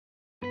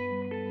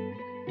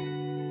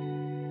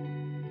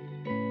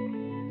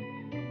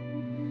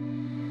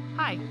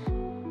Hi,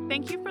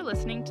 thank you for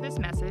listening to this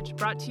message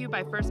brought to you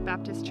by First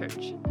Baptist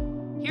Church.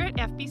 Here at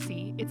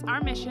FBC, it's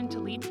our mission to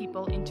lead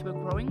people into a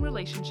growing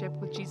relationship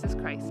with Jesus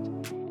Christ,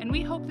 and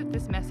we hope that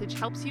this message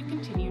helps you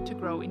continue to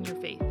grow in your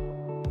faith.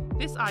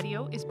 This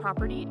audio is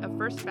property of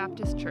First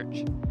Baptist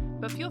Church,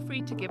 but feel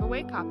free to give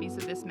away copies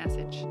of this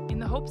message in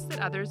the hopes that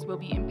others will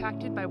be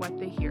impacted by what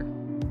they hear.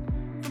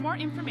 For more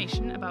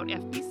information about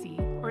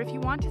FBC, or if you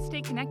want to stay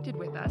connected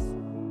with us,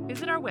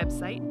 visit our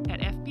website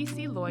at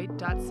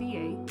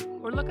fbcloyd.ca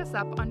or look us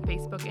up on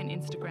Facebook and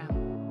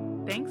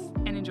Instagram. Thanks,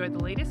 and enjoy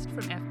the latest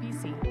from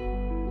FBC.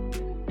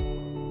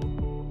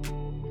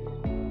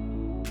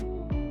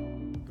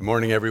 Good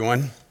morning,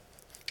 everyone.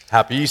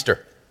 Happy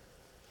Easter.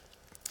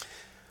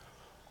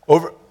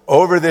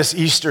 Over this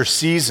Easter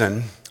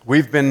season,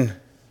 we've been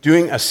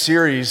doing a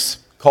series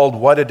called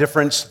What a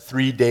Difference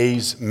 3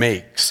 Days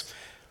Makes,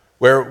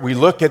 where we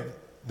look at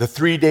the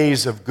 3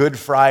 days of Good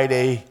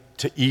Friday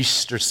to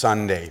Easter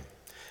Sunday.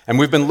 And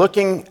we've been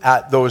looking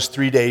at those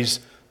 3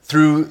 days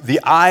through the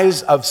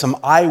eyes of some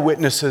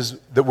eyewitnesses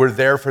that were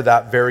there for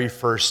that very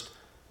first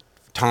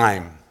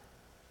time.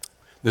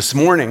 This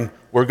morning,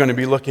 we're going to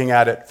be looking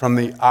at it from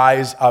the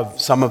eyes of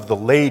some of the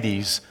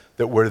ladies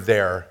that were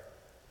there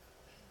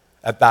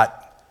at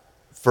that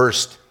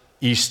first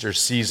Easter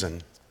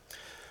season.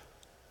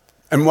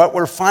 And what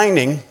we're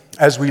finding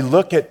as we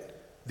look at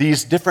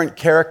these different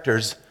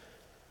characters,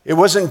 it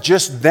wasn't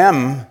just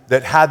them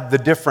that had the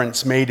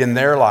difference made in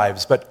their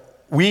lives, but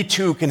we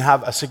too can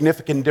have a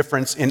significant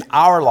difference in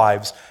our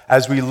lives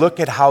as we look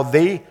at how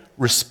they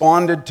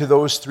responded to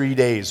those 3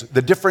 days,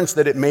 the difference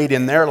that it made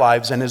in their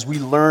lives, and as we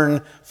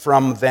learn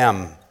from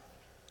them.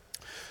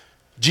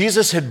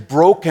 Jesus had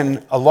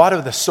broken a lot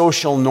of the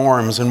social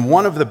norms, and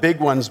one of the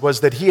big ones was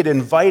that he had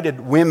invited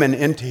women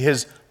into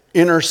his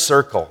inner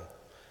circle.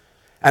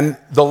 And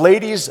the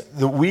ladies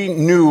that we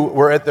knew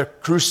were at the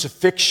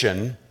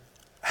crucifixion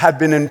had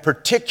been in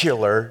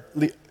particular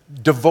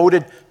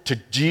devoted to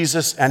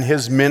Jesus and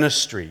his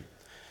ministry.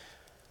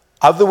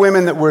 Of the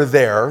women that were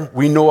there,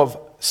 we know of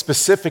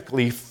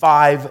specifically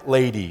 5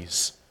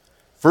 ladies.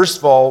 First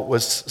of all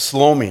was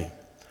Salome,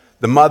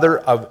 the mother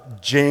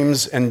of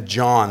James and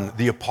John,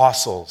 the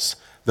apostles,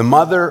 the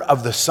mother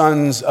of the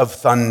sons of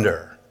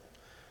thunder.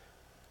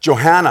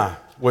 Johanna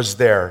was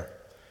there.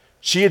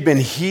 She had been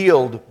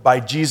healed by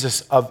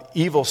Jesus of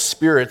evil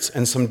spirits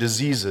and some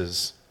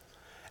diseases.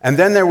 And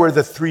then there were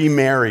the 3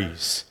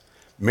 Marys.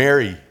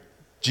 Mary,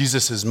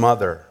 Jesus'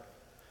 mother.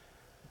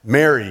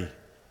 Mary,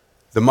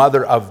 the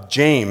mother of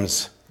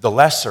James, the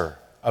lesser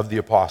of the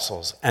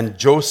apostles, and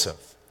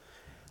Joseph.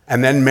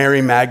 And then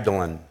Mary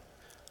Magdalene,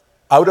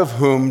 out of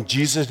whom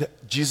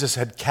Jesus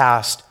had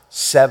cast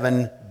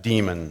 7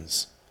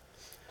 demons.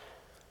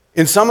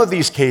 In some of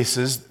these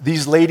cases,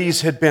 these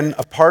ladies had been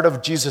a part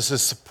of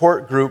Jesus'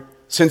 support group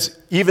since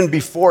even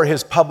before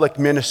his public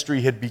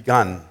ministry had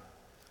begun.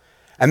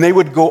 And they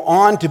would go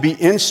on to be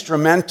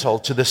instrumental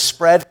to the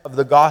spread of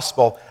the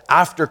gospel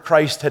after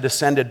Christ had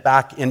ascended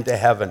back into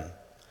heaven.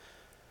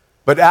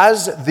 But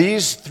as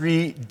these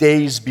 3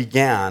 days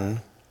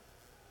began,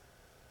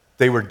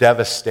 they were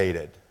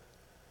devastated.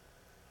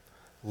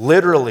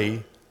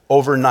 Literally,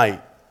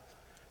 overnight,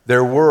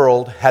 their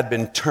world had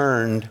been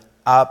turned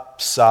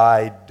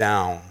upside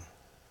down.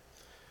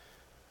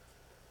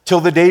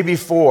 Till the day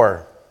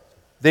before,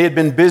 they had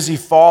been busy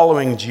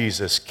following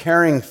Jesus,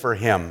 caring for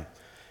him,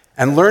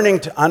 and learning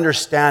to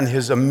understand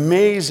his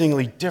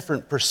amazingly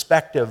different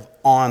perspective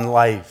on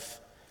life.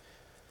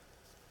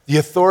 The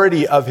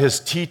authority of his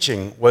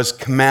teaching was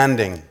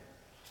commanding.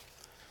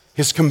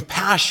 His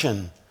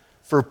compassion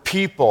for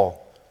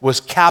people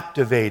was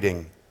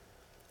captivating.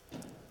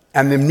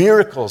 And the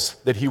miracles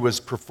that he was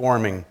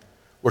performing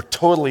were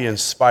totally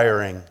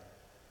inspiring.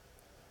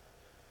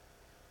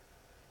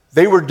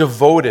 They were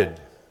devoted,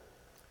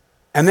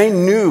 and they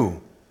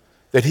knew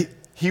that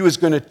he was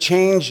going to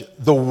change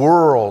the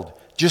world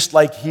just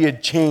like he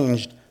had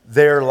changed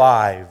their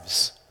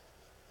lives.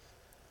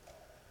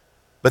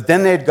 But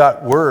then they had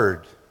got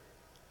word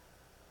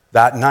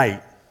that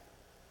night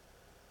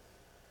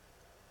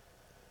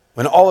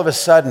when all of a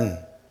sudden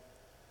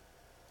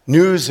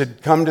news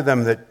had come to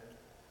them that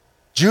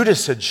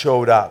Judas had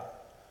showed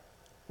up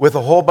with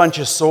a whole bunch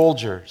of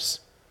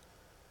soldiers.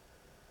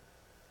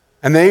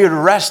 And they had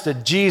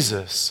arrested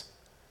Jesus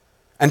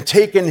and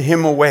taken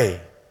him away.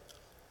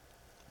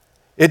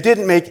 It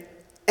didn't make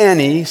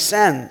any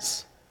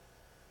sense.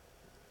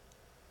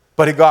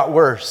 But it got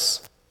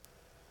worse.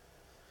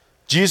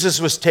 Jesus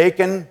was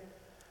taken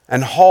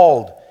and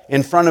hauled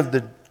in front of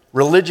the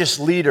religious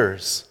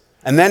leaders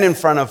and then in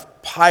front of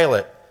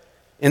Pilate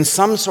in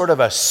some sort of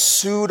a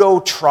pseudo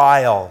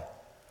trial.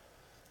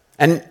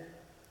 And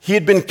he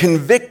had been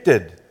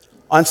convicted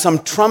on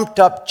some trumped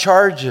up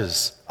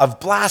charges of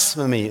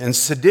blasphemy and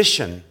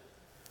sedition.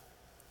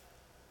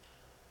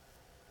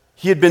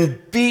 He had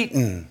been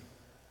beaten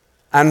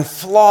and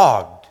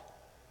flogged.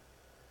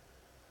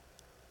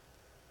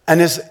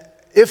 And as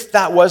if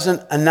that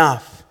wasn't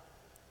enough,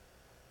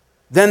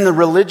 then the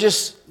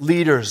religious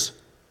leaders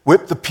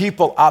whipped the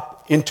people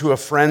up into a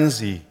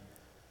frenzy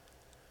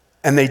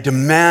and they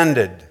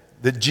demanded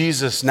that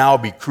Jesus now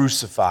be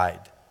crucified.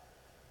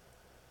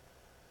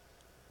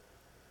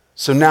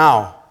 So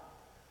now,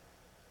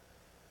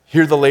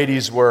 here the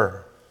ladies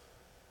were,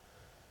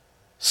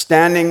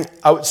 standing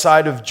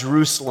outside of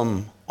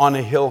Jerusalem on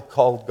a hill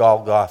called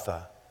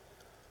Golgotha,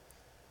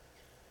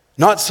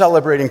 not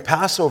celebrating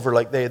Passover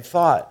like they had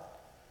thought,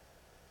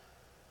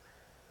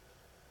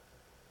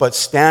 but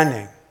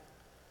standing,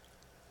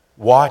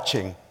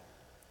 watching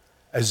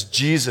as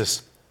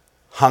Jesus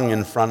hung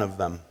in front of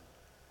them.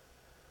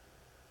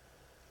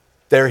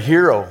 Their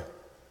hero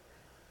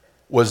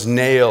was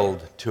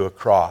nailed to a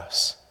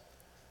cross.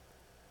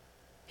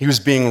 He was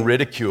being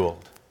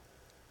ridiculed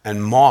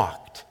and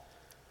mocked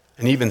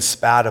and even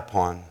spat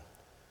upon.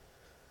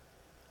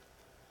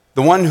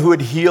 The one who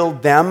had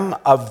healed them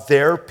of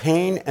their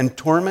pain and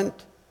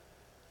torment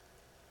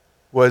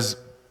was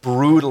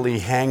brutally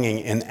hanging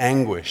in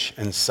anguish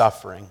and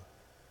suffering.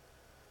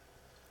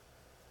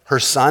 Her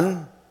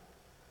son,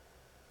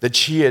 that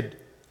she had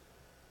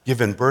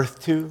given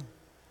birth to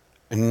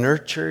and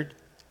nurtured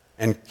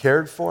and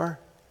cared for,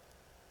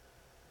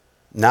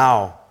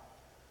 now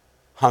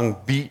hung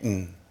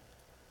beaten,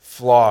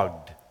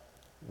 flogged,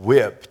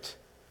 whipped,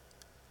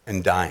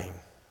 and dying.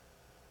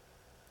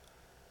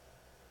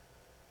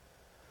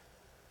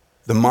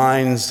 The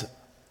minds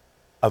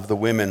of the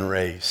women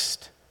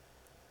raced.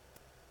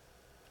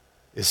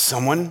 Is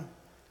someone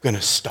going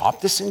to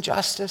stop this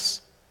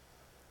injustice?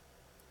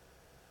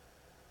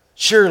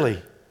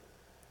 Surely,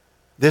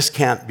 this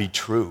can't be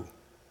true.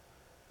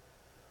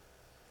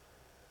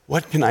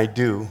 What can I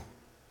do?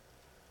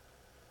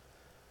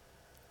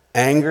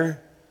 Anger,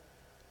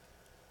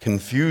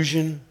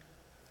 confusion,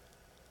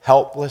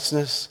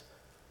 helplessness,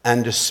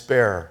 and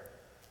despair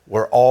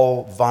were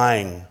all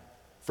vying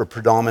for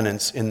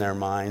predominance in their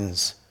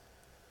minds.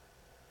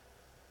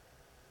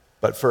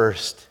 But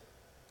first,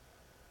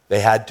 they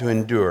had to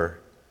endure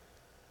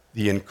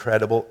the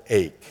incredible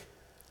ache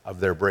of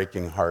their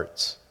breaking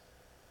hearts.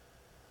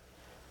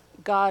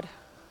 God,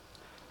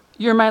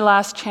 you're my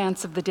last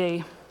chance of the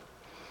day.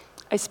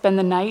 I spend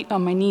the night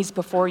on my knees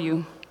before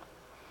you.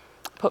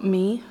 Put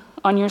me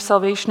on your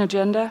salvation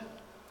agenda.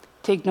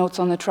 Take notes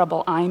on the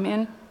trouble I'm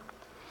in.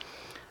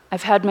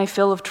 I've had my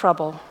fill of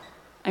trouble.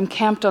 I'm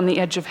camped on the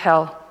edge of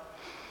hell.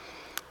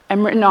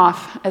 I'm written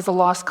off as a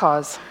lost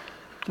cause.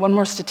 One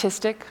more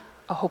statistic,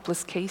 a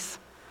hopeless case.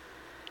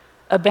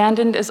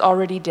 Abandoned as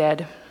already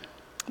dead.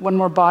 One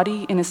more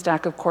body in a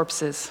stack of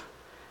corpses,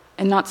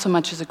 and not so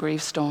much as a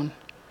gravestone.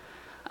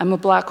 I'm a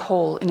black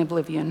hole in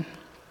oblivion.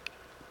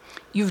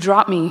 You've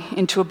dropped me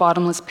into a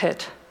bottomless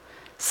pit,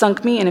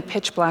 sunk me in a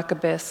pitch-black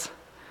abyss.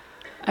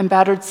 I'm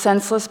battered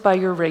senseless by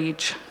your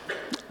rage,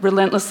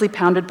 relentlessly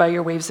pounded by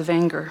your waves of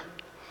anger.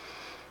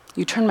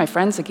 You turned my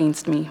friends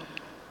against me,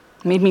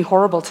 made me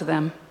horrible to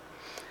them.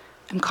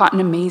 I'm caught in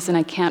a maze and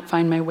I can't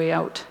find my way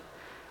out,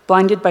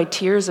 blinded by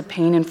tears of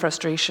pain and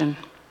frustration.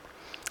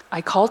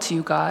 I call to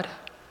you, God.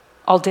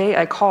 All day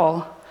I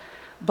call.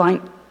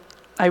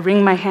 I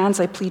wring my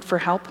hands, I plead for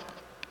help.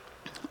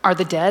 Are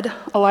the dead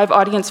a live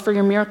audience for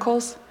your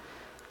miracles?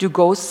 Do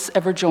ghosts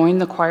ever join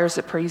the choirs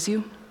that praise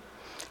you?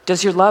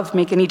 Does your love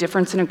make any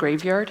difference in a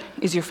graveyard?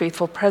 Is your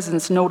faithful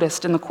presence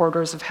noticed in the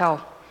corridors of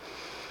hell?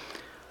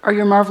 Are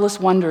your marvelous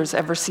wonders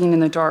ever seen in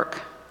the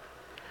dark?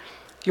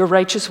 Your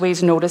righteous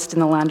ways noticed in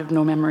the land of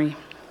no memory?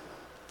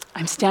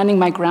 I'm standing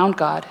my ground,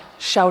 God,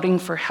 shouting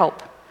for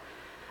help.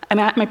 I'm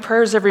at my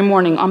prayers every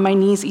morning, on my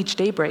knees each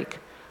daybreak.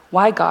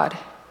 Why, God,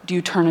 do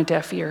you turn a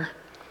deaf ear?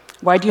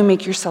 Why do you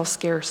make yourself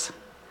scarce?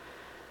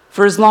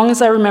 For as long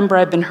as I remember,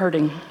 I've been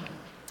hurting.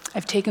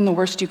 I've taken the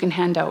worst you can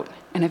hand out,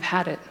 and I've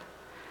had it.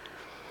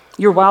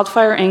 Your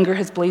wildfire anger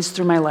has blazed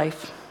through my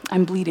life.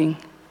 I'm bleeding,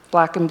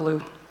 black and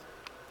blue.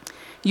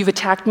 You've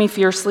attacked me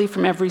fiercely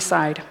from every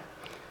side,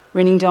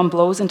 raining down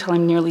blows until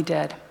I'm nearly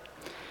dead.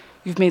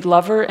 You've made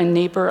lover and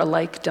neighbor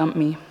alike dump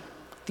me.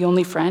 The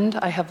only friend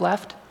I have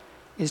left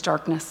is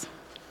darkness.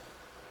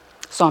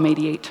 Psalm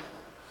 88.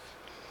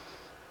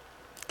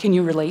 Can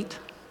you relate?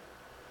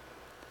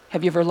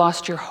 Have you ever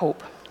lost your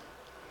hope?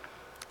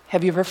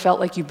 Have you ever felt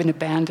like you've been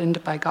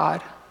abandoned by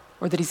God,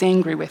 or that he's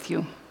angry with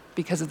you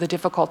because of the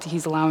difficulty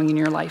he's allowing in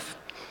your life?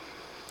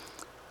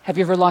 Have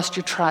you ever lost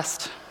your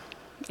trust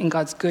in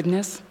God's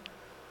goodness,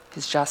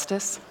 his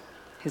justice,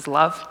 his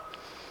love?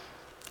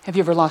 Have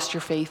you ever lost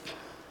your faith?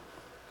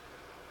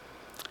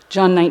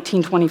 John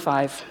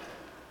 19:25.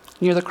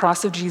 Near the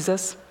cross of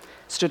Jesus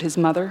stood his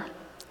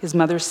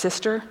mother's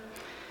sister,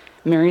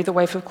 Mary the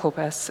wife of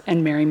Clopas,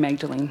 and Mary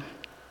Magdalene.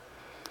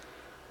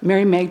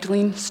 Mary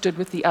Magdalene stood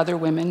with the other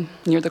women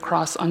near the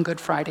cross on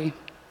Good Friday.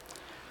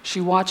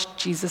 She watched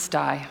Jesus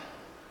die,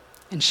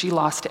 and she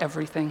lost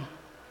everything.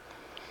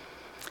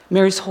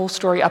 Mary's whole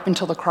story up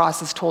until the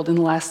cross is told in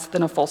less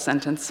than a full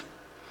sentence.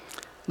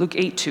 Luke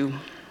 8:2.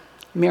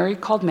 Mary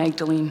called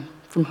Magdalene,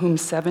 from whom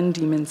 7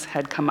 demons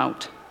had come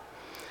out.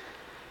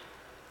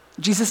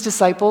 Jesus'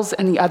 disciples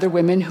and the other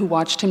women who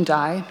watched him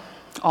die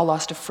all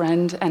lost a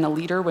friend and a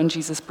leader when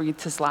Jesus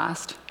breathed his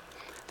last.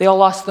 They all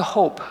lost the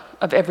hope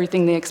of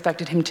everything they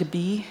expected him to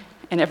be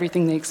and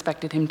everything they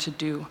expected him to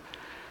do.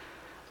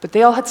 But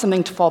they all had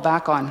something to fall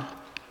back on.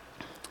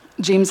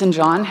 James and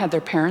John had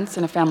their parents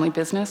in a family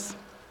business.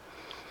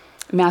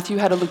 Matthew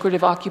had a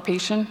lucrative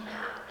occupation.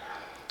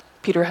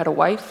 Peter had a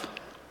wife.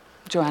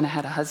 Joanna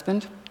had a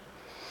husband.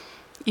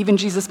 Even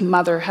Jesus'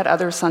 mother had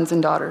other sons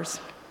and daughters.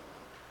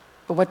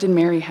 But what did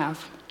Mary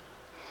have?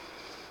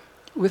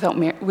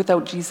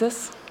 Without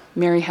Jesus,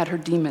 Mary had her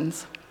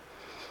demons.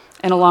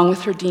 And along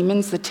with her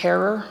demons, the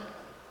terror,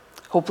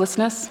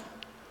 hopelessness,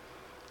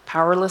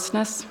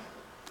 powerlessness,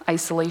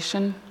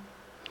 isolation,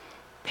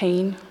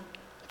 pain,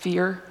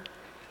 fear,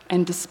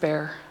 and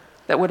despair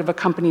that would have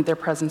accompanied their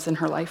presence in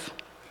her life.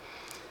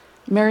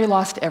 Mary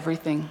lost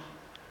everything.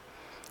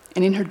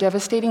 And in her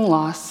devastating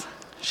loss,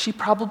 she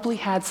probably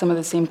had some of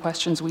the same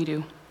questions we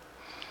do.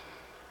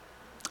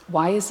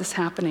 Why is this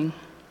happening?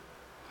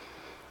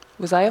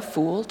 Was I a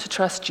fool to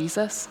trust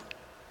Jesus?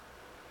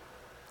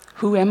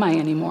 Who am I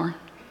anymore?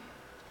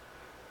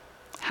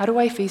 How do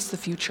I face the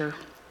future?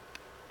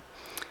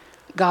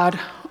 God,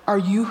 are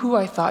you who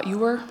I thought you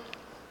were?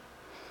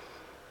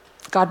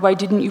 God, why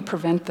didn't you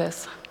prevent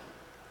this?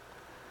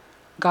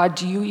 God,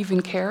 do you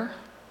even care?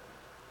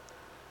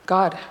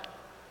 God,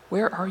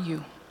 where are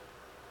you?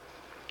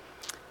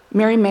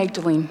 Mary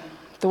Magdalene,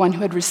 the one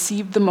who had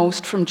received the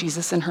most from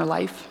Jesus in her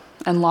life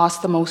and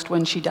lost the most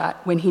when he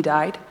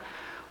died,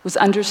 was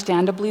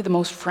understandably the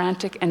most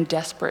frantic and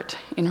desperate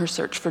in her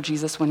search for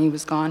Jesus when he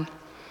was gone.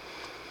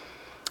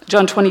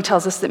 John 20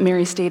 tells us that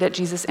Mary stayed at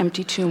Jesus'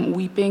 empty tomb,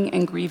 weeping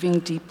and grieving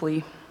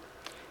deeply.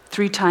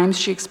 3 times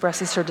she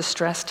expresses her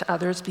distress to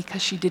others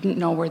because she didn't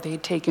know where they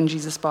had taken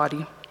Jesus'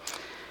 body.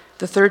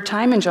 The 3rd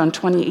time in John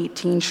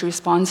 20:18, she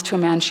responds to a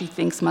man she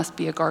thinks must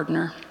be a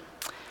gardener.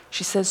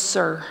 She says,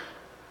 "Sir,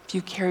 if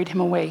you carried him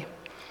away,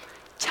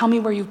 tell me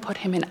where you put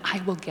him and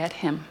I will get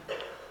him."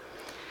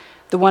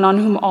 The one on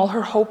whom all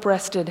her hope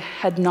rested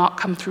had not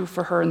come through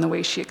for her in the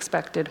way she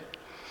expected.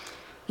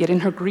 Yet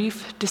in her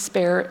grief,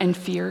 despair, and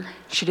fear,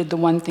 she did the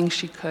one thing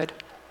she could.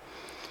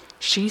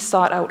 She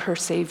sought out her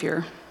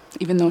Savior,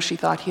 even though she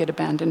thought he had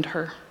abandoned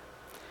her.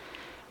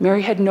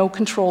 Mary had no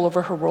control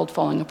over her world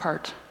falling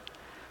apart.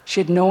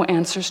 She had no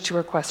answers to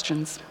her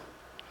questions.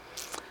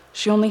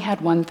 She only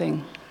had one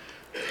thing.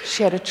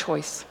 She had a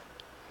choice.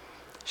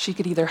 She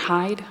could either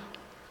hide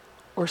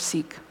or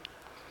seek.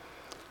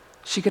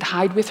 She could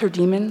hide with her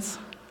demons,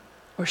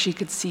 or she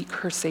could seek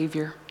her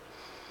Savior.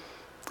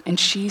 And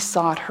she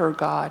sought her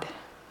God,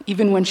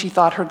 even when she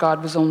thought her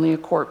God was only a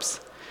corpse.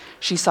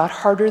 She sought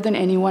harder than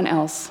anyone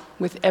else,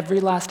 with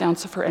every last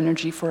ounce of her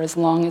energy for as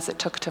long as it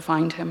took to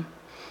find him.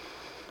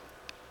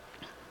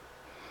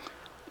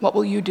 What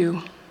will you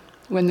do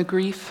when the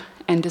grief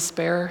and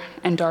despair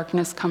and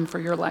darkness come for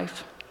your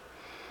life?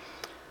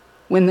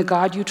 When the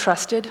God you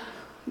trusted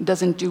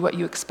doesn't do what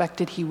you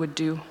expected he would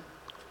do?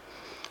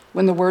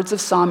 When the words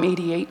of Psalm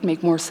 88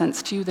 make more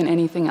sense to you than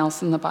anything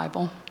else in the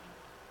Bible?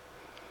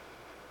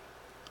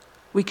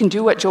 We can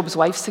do what Job's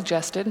wife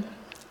suggested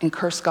and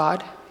curse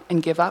God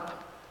and give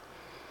up.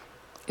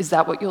 Is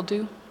that what you'll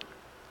do?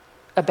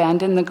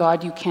 Abandon the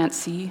God you can't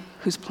see,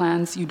 whose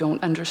plans you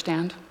don't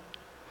understand?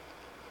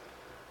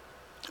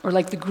 Or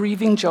like the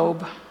grieving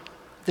Job,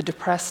 the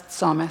depressed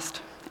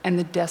psalmist, and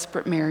the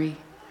desperate Mary,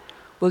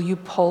 will you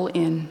pull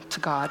in to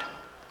God?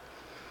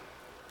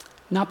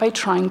 Not by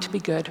trying to be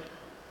good,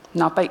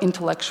 not by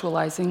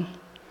intellectualizing,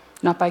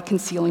 not by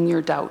concealing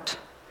your doubt,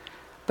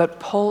 but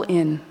pull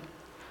in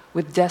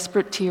with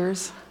desperate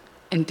tears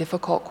and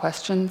difficult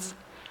questions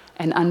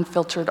and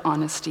unfiltered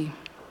honesty.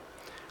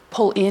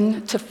 Pull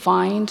in to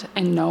find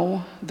and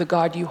know the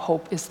God you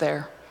hope is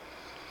there.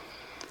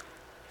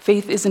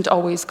 Faith isn't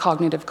always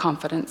cognitive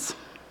confidence.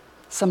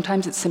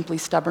 Sometimes it's simply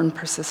stubborn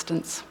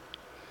persistence.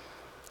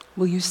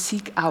 Will you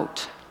seek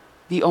out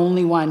the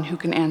only one who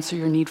can answer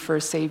your need for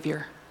a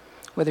Savior,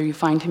 whether you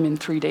find him in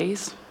 3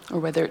 days or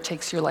whether it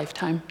takes your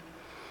lifetime?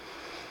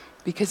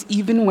 Because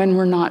even when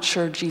we're not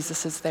sure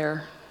Jesus is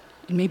there,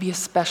 and maybe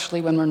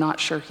especially when we're not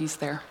sure he's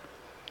there,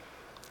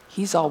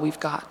 he's all we've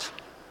got.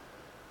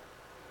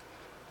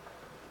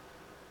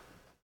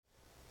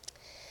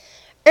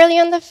 Early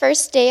on the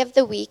first day of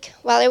the week,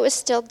 while it was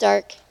still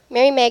dark,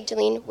 Mary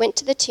Magdalene went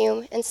to the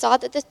tomb and saw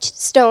that the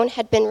stone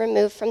had been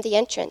removed from the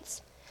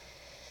entrance.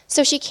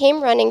 So she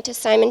came running to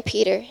Simon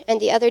Peter and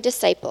the other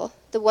disciple,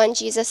 the one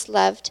Jesus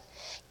loved,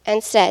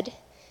 and said,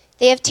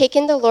 "They have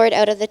taken the Lord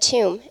out of the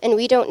tomb, and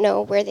we don't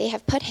know where they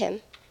have put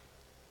him."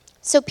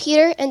 So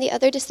Peter and the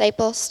other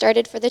disciple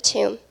started for the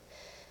tomb.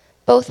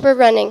 Both were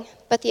running,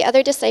 but the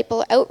other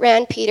disciple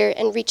outran Peter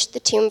and reached the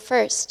tomb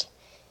first.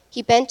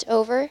 He bent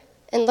over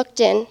and looked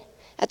in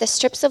at the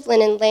strips of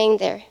linen laying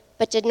there,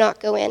 but did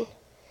not go in.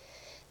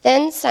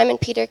 Then Simon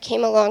Peter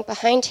came along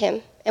behind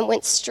him and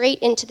went straight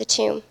into the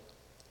tomb.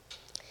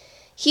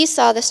 He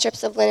saw the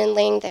strips of linen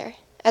laying there,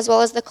 as well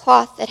as the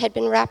cloth that had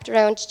been wrapped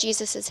around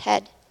Jesus'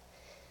 head.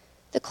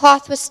 The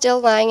cloth was still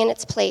lying in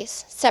its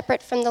place,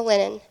 separate from the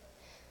linen.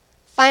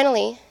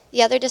 Finally,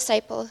 the other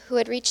disciple, who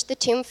had reached the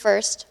tomb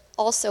first,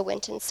 also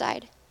went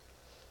inside.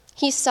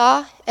 He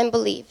saw and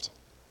believed.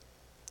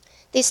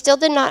 They still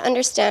did not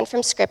understand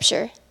from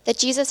Scripture that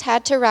Jesus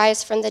had to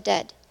rise from the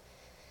dead.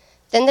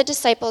 Then the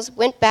disciples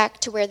went back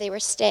to where they were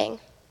staying.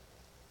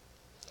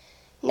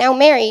 Now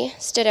Mary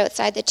stood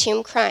outside the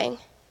tomb crying.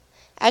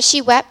 As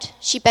she wept,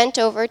 she bent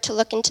over to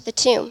look into the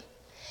tomb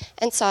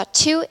and saw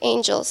 2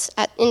 angels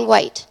in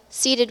white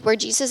seated where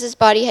Jesus'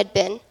 body had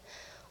been,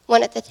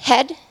 one at the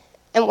head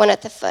and one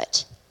at the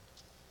foot.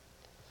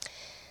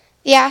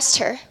 They asked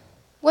her,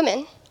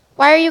 "Woman,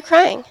 why are you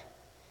crying?"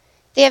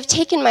 "They have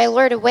taken my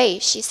Lord away,"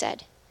 she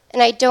said,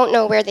 "and I don't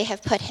know where they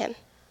have put him."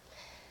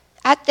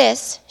 At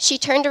this, she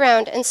turned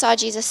around and saw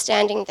Jesus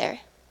standing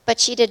there, but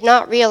she did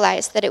not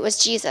realize that it was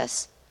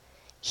Jesus.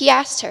 He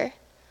asked her,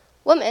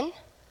 "Woman,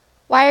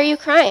 why are you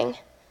crying?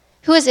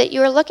 Who is it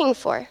you are looking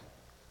for?"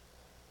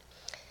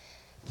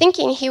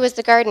 Thinking he was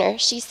the gardener,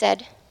 she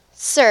said,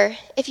 "Sir,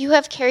 if you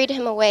have carried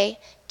him away,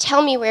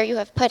 tell me where you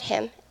have put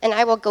him, and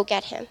I will go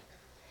get him."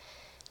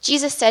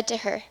 Jesus said to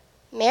her,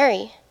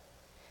 "Mary."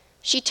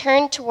 She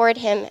turned toward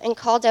him and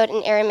called out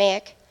in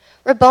Aramaic,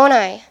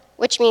 "Rabboni,"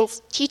 which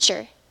means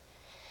teacher.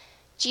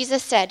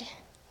 Jesus said,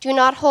 "Do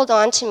not hold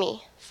on to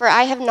me, for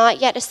I have not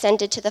yet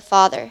ascended to the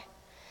Father.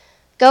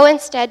 Go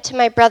instead to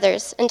my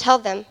brothers and tell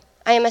them,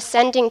 I am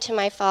ascending to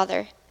my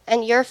Father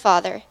and your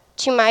Father,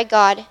 to my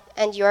God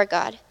and your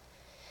God."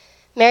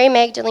 Mary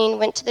Magdalene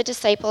went to the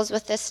disciples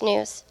with this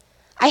news.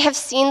 "I have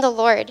seen the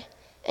Lord,"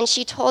 and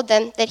she told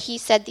them that he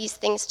said these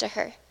things to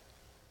her.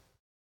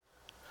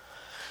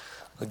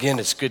 Again,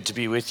 it's good to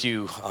be with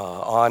you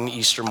on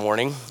Easter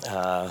morning.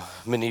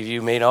 Many of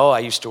you may know I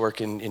used to work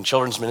in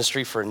children's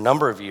ministry for a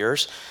number of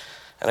years,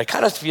 and I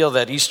kind of feel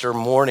that Easter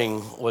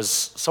morning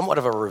was somewhat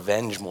of a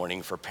revenge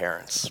morning for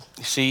parents.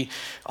 You see,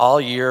 all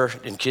year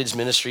in kids'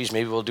 ministries,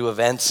 maybe we'll do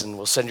events and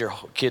we'll send your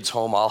kids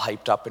home all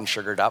hyped up and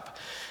sugared up.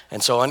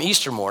 And so on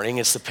Easter morning,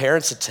 it's the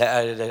parents'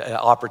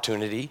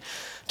 opportunity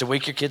to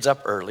wake your kids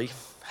up early,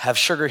 have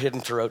sugar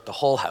hidden throughout the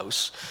whole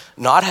house,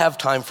 not have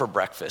time for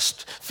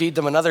breakfast, feed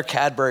them another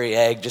Cadbury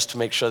egg just to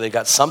make sure they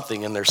got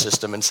something in their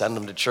system and send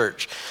them to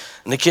church.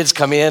 And the kids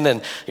come in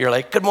and you're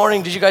like, "Good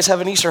morning, did you guys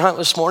have an Easter hunt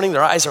this morning?"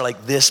 Their eyes are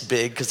like this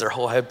big because they're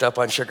whole hyped up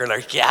on sugar. And they're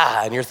like,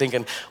 "Yeah." And you're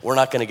thinking, we're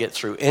not going to get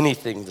through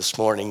anything this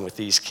morning with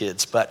these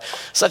kids. But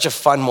such a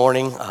fun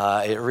morning.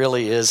 It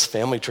really is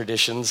family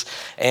traditions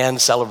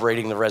and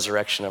celebrating the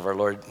resurrection of our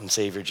Lord and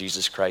Savior,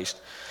 Jesus Christ.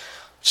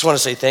 Just want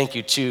to say thank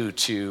you, too,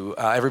 to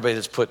everybody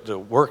that's put the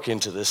work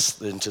into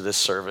this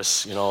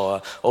service. You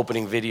know,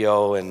 opening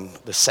video and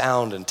the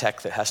sound and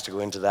tech that has to go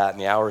into that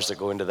and the hours that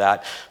go into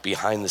that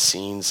behind the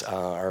scenes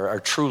are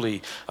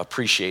truly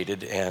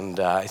appreciated and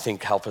I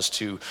think help us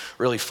to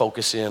really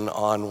focus in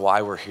on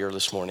why we're here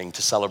this morning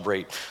to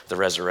celebrate the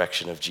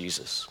resurrection of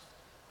Jesus.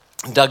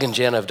 Doug and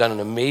Jen have done an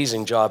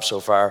amazing job so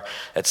far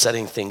at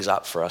setting things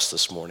up for us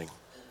this morning.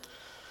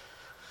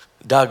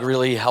 Doug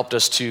really helped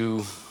us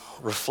to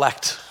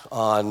reflect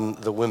on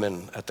the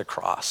women at the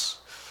cross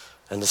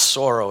and the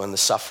sorrow and the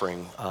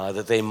suffering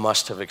that they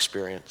must have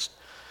experienced.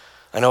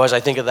 I know as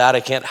I think of that, I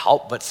can't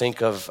help but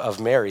think of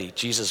Mary,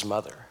 Jesus'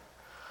 mother.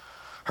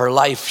 Her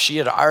life, she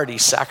had already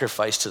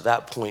sacrificed to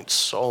that point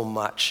so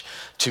much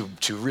to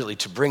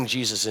bring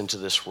Jesus into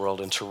this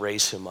world and to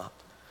raise him up.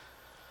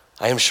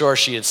 I am sure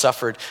she had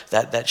suffered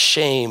that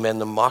shame and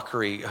the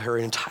mockery her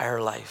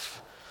entire life.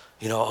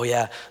 You know, oh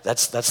yeah,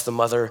 that's the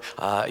mother,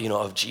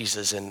 of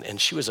Jesus,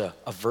 and she was a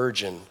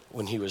virgin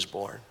when he was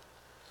born.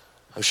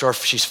 I'm sure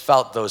she's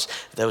felt those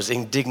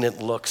indignant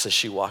looks as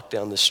she walked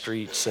down the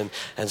streets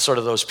and sort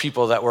of those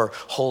people that were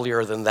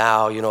holier than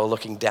thou,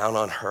 looking down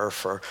on her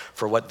for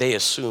what they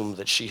assumed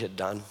that she had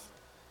done.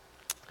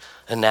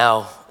 And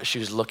now she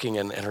was looking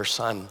and her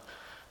son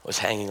was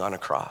hanging on a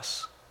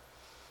cross.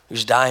 He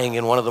was dying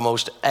in one of the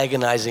most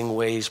agonizing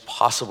ways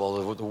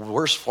possible, the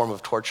worst form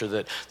of torture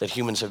that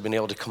humans have been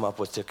able to come up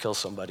with to kill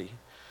somebody.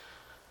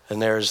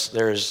 And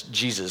there's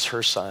Jesus,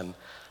 her son,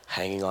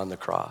 hanging on the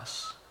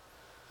cross.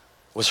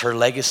 Was her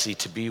legacy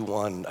to be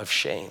one of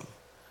shame?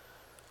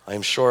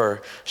 I'm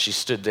sure she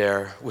stood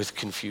there with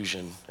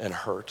confusion and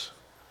hurt.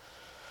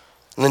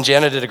 And then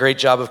Jana did a great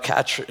job of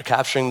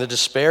capturing the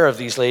despair of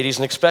these ladies,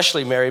 and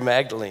especially Mary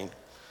Magdalene,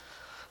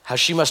 how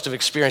she must have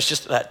experienced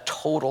just that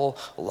total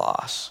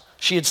loss.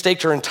 She had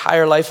staked her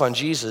entire life on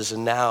Jesus,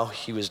 and now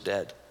he was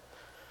dead.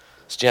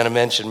 As Jana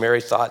mentioned, Mary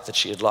thought that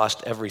she had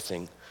lost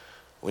everything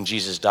when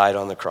Jesus died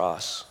on the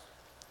cross.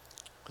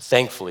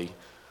 Thankfully,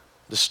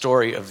 the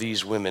story of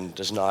these women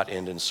does not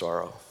end in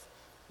sorrow.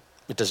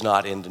 It does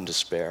not end in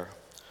despair.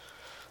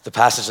 The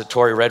passage that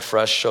Tori read for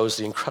us shows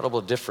the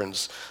incredible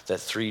difference that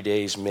 3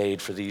 days made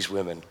for these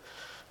women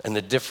and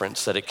the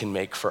difference that it can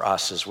make for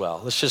us as well.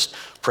 Let's just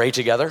pray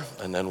together,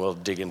 and then we'll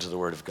dig into the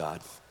Word of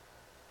God.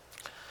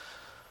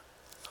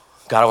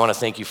 God, I want to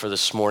thank you for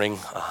this morning.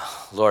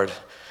 Lord,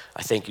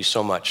 I thank you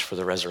so much for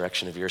the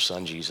resurrection of your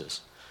son,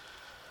 Jesus.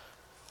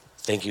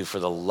 Thank you for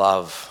the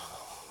love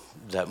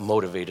that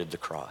motivated the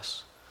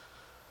cross.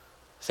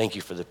 Thank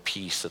you for the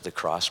peace that the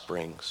cross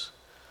brings.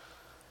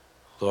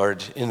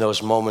 Lord, in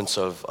those moments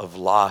of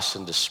loss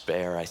and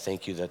despair, I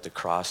thank you that the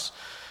cross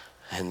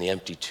and the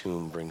empty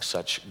tomb bring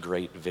such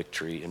great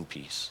victory and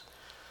peace.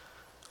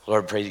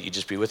 Lord, I pray that you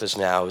just be with us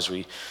now as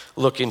we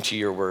look into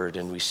your word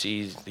and we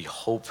see the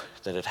hope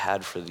that it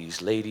had for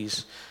these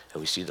ladies,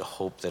 and we see the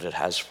hope that it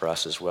has for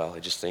us as well. I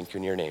just thank you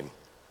in your name.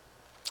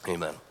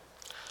 Amen.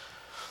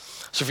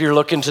 So if you're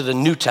looking to the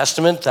New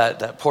Testament,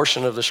 that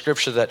portion of the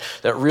scripture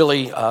that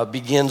really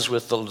begins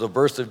with the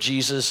birth of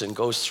Jesus and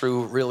goes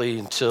through really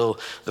until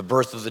the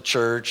birth of the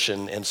church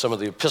and some of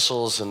the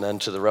epistles and then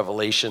to the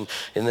Revelation.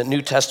 In the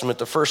New Testament,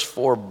 the first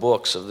 4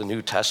 books of the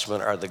New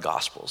Testament are the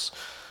Gospels.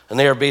 And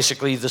they are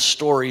basically the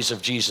stories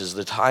of Jesus,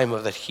 the time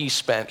that he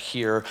spent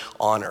here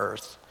on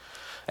earth.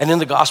 And in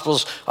the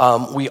Gospels,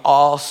 we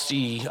all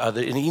see,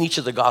 in each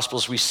of the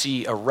Gospels, we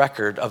see a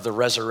record of the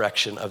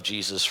resurrection of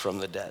Jesus from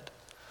the dead.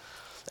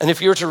 And if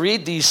you were to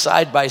read these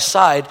side by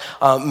side,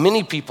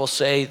 many people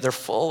say they're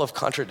full of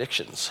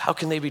contradictions. How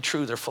can they be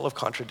true? They're full of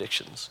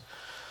contradictions.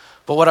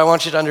 But what I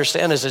want you to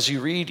understand is as you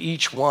read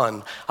each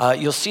one,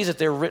 you'll see that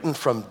they're written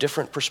from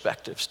different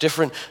perspectives,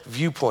 different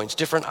viewpoints,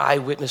 different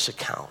eyewitness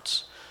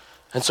accounts.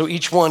 And so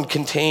each one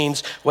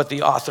contains what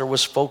the author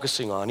was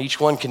focusing on. Each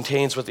one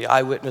contains what the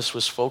eyewitness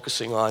was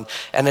focusing on.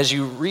 And as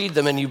you read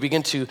them and you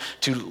begin to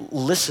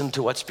listen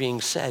to what's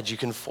being said, you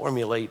can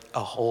formulate a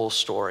whole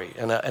story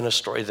and a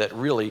story that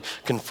really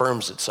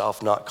confirms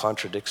itself, not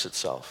contradicts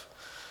itself.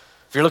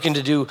 If you're looking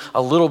to do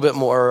a little bit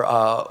more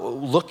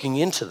looking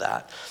into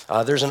that,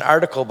 there's an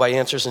article by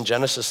Answers in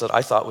Genesis that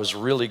I thought was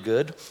really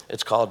good.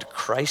 It's called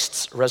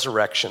Christ's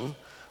Resurrection,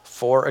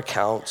 4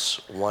 Accounts,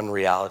 1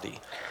 Reality.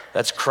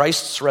 That's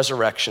Christ's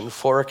resurrection,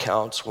 4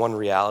 accounts, 1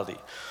 reality.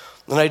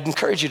 And I'd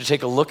encourage you to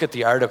take a look at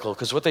the article,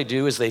 because what they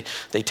do is they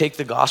take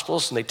the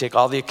Gospels and they take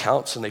all the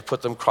accounts and they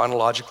put them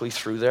chronologically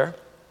through there.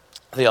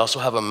 They also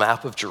have a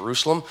map of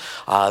Jerusalem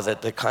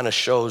that kind of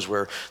shows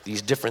where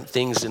these different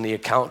things in the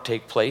account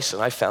take place,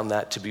 and I found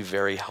that to be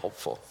very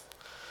helpful.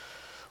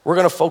 We're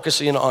going to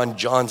focus in on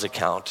John's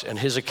account, and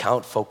his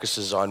account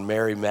focuses on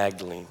Mary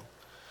Magdalene.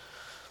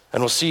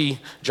 And we'll see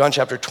John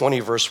chapter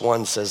 20, verse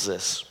 1 says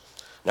this.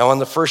 Now on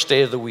the first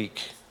day of the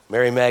week,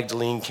 Mary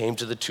Magdalene came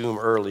to the tomb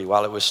early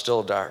while it was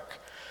still dark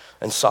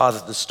and saw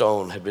that the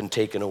stone had been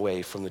taken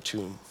away from the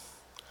tomb.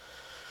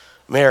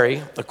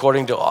 Mary,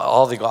 according to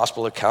all the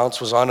gospel accounts,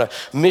 was on a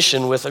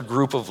mission with a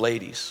group of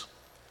ladies.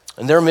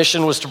 And their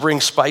mission was to bring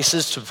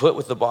spices to put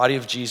with the body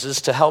of Jesus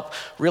to help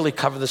really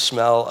cover the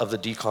smell of the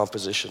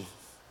decomposition.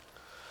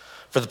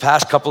 For the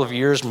past couple of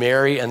years,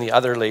 Mary and the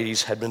other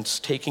ladies had been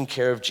taking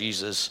care of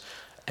Jesus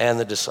and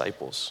the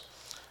disciples.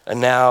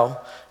 And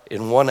now,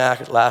 in one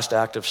last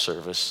act of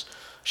service,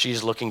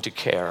 she's looking to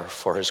care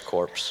for his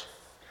corpse.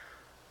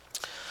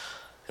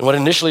 In what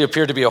initially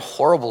appeared to be a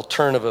horrible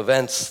turn of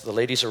events, the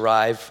ladies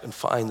arrive and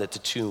find that the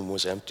tomb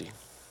was empty.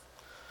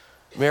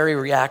 Mary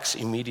reacts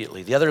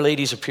immediately. The other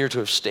ladies appear to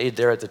have stayed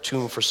there at the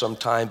tomb for some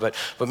time, but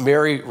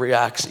Mary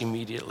reacts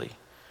immediately.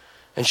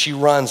 And she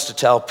runs to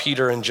tell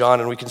Peter and John,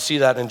 and we can see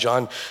that in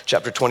John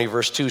chapter 20,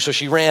 verse 2. So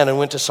she ran and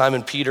went to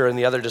Simon Peter and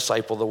the other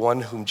disciple, the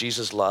one whom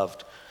Jesus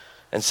loved,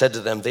 and said to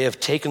them, "They have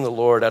taken the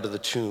Lord out of the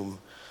tomb,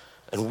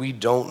 and we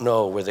don't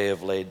know where they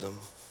have laid them."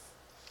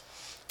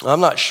 I'm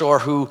not sure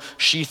who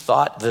she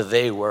thought that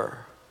they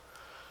were,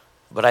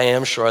 but I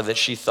am sure that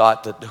she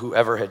thought that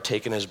whoever had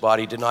taken his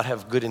body did not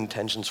have good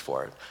intentions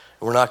for it.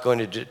 And we're not going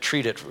to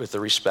treat it with the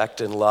respect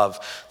and love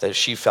that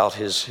she felt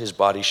his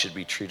body should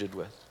be treated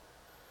with.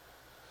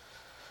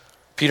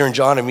 Peter and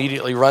John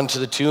immediately run to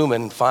the tomb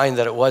and find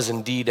that it was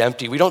indeed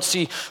empty. We don't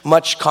see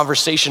much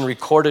conversation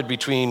recorded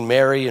between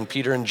Mary and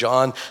Peter and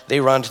John. They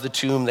run to the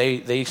tomb.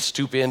 They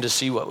stoop in to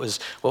see what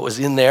was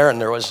in there, and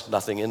there was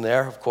nothing in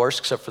there, of course,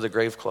 except for the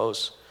grave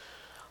clothes.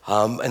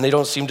 And they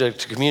don't seem to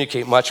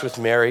communicate much with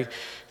Mary.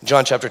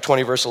 John chapter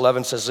 20, verse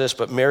 11 says this,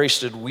 "But Mary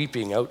stood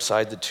weeping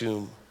outside the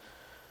tomb.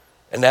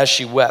 And as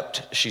she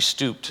wept, she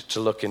stooped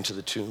to look into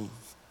the tomb."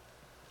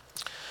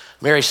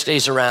 Mary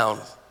stays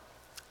around.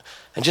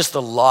 And just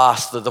the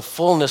loss, the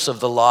fullness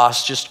of the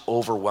loss just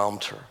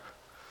overwhelmed her.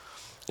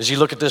 As you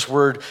look at this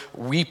word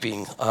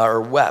weeping or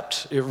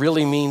wept, it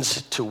really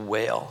means to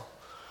wail.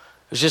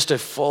 It was just a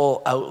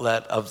full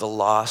outlet of the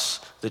loss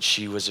that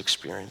she was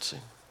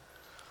experiencing.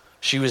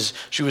 She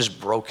was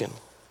broken.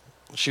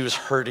 She was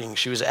hurting.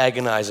 She was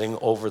agonizing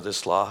over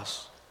this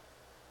loss.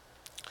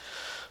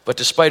 But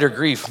despite her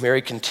grief,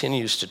 Mary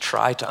continues to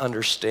try to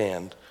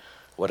understand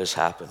what has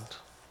happened.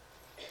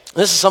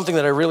 This is something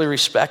that I really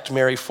respect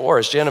Mary for.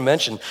 As Jana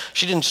mentioned,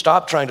 she didn't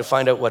stop trying to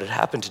find out what had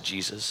happened to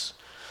Jesus.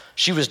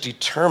 She was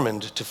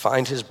determined to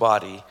find his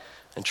body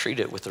and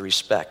treat it with the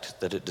respect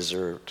that it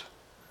deserved.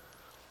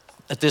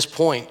 At this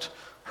point,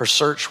 her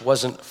search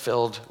wasn't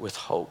filled with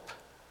hope,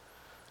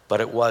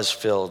 but it was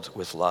filled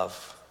with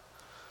love.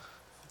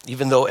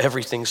 Even though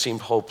everything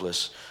seemed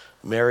hopeless,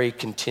 Mary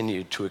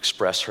continued to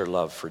express her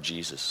love for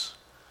Jesus.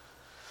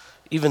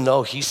 Even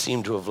though he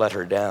seemed to have let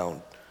her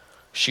down,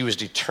 she was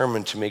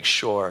determined to make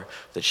sure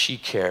that she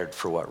cared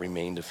for what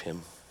remained of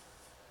him.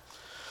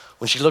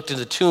 When she looked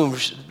into the tomb,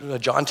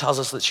 John tells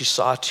us that she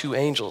saw 2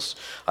 angels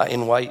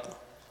in white.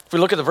 If we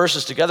look at the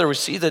verses together, we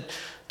see that it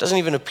doesn't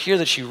even appear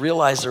that she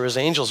realized there was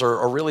angels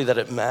or really that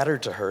it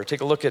mattered to her.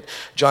 Take a look at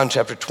John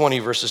chapter 20,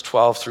 verses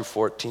 12 through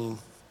 14.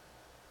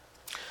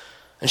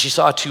 And she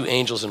saw 2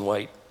 angels in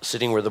white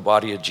sitting where the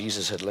body of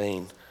Jesus had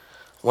lain,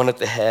 one at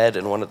the head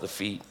and one at the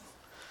feet.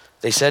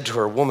 They said to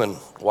her, "Woman,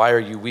 why are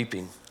you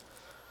weeping?"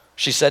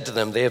 She said to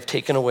them, "They have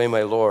taken away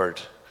my Lord,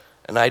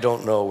 and I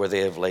don't know where they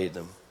have laid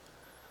them."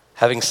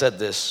 Having said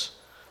this,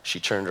 she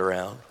turned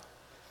around.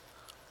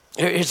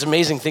 It's an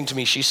amazing thing to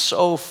me. She's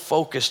so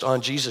focused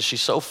on Jesus.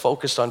 She's so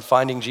focused on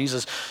finding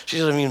Jesus. She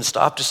doesn't even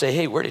stop to say,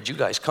 "Hey, where did you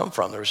guys come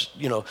from?" There's,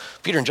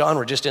 Peter and John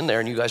were just in there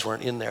and you guys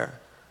weren't in there.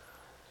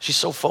 She's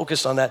so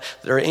focused on that.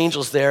 There are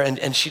angels there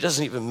and she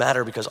doesn't even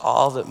matter because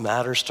all that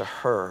matters to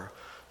her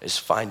is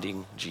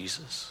finding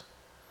Jesus.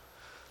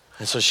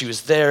 And so she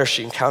was there,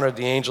 she encountered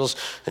the angels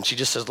and she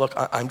just says, "Look,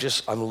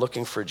 I'm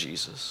looking for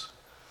Jesus."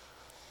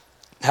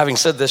 Having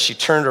said this, she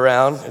turned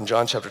around in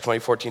John chapter 20,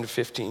 14 to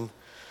 15.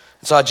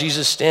 And saw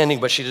Jesus standing,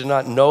 but she did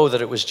not know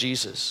that it was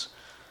Jesus.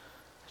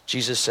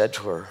 Jesus said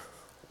to her,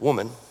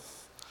 "Woman,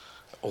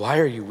 why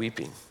are you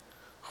weeping?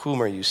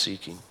 Whom are you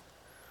seeking?"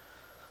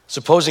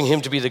 Supposing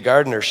him to be the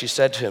gardener, she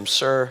said to him,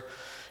 "Sir,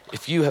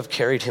 if you have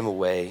carried him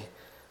away,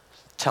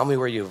 tell me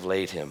where you have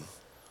laid him,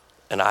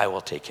 and I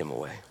will take him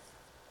away."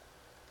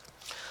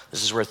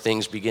 This is where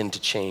things begin to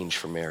change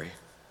for Mary.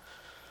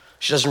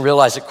 She doesn't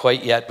realize it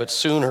quite yet, but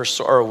soon her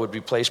sorrow would be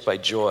replaced by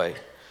joy,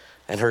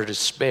 and her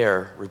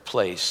despair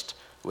replaced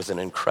with an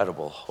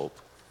incredible hope.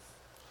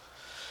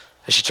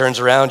 As she turns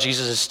around,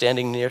 Jesus is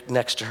standing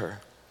next to her.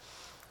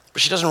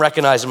 But she doesn't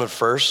recognize him at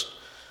first.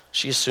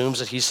 She assumes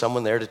that he's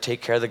someone there to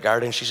take care of the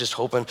garden. She's just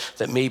hoping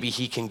that maybe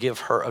he can give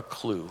her a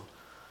clue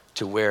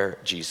to where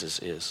Jesus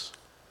is.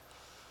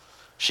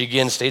 She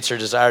again states her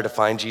desire to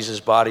find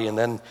Jesus' body, and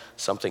then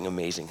something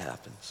amazing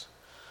happens.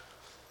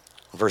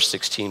 In verse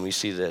 16, we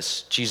see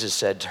this. Jesus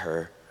said to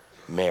her,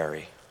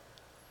 "Mary."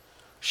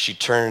 She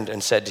turned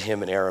and said to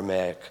him in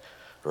Aramaic,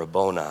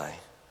 "Rabboni,"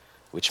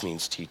 which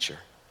means teacher.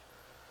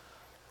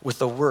 With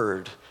the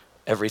word,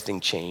 everything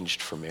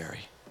changed for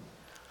Mary.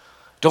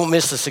 Don't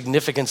miss the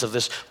significance of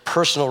this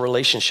personal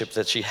relationship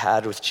that she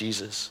had with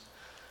Jesus.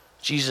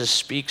 Jesus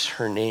speaks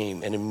her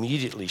name, and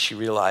immediately she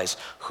realized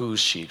who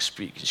she's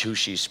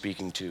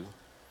speaking to.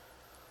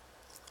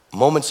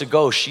 Moments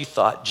ago, she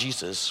thought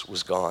Jesus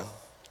was gone.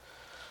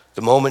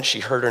 The moment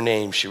she heard her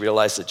name, she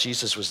realized that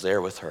Jesus was there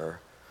with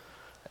her,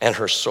 and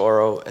her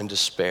sorrow and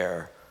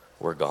despair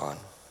were gone.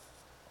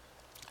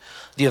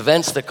 The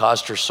events that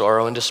caused her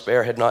sorrow and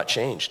despair had not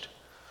changed.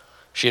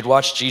 She had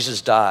watched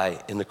Jesus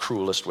die in the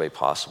cruelest way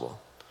possible.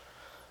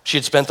 She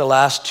had spent the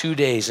last 2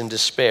 days in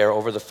despair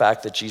over the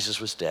fact that Jesus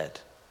was dead.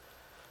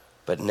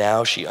 But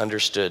now she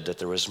understood that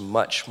there was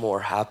much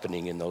more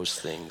happening in those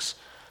things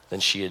than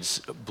she had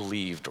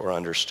believed or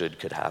understood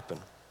could happen.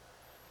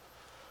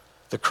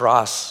 The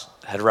cross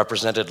had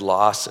represented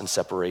loss and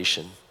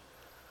separation,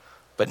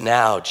 but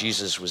now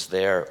Jesus was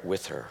there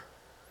with her.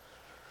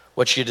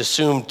 What she had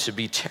assumed to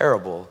be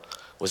terrible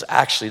was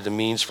actually the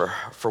means for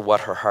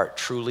what her heart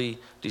truly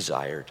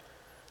desired,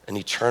 an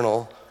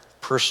eternal,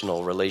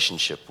 personal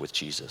relationship with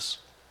Jesus.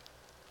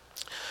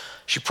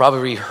 She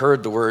probably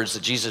heard the words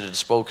that Jesus had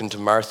spoken to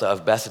Martha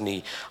of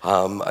Bethany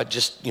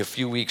just a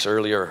few weeks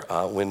earlier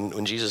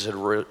when Jesus had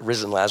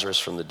risen Lazarus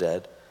from the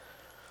dead.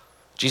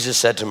 Jesus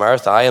said to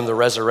Martha, "I am the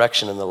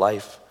resurrection and the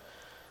life.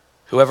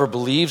 Whoever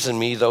believes in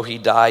me, though he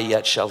die,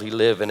 yet shall he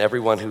live, and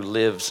everyone who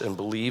lives and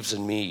believes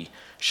in me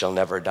shall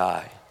never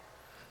die.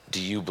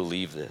 Do you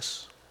believe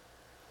this?"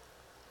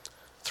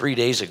 3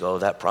 days ago,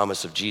 that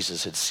promise of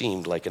Jesus had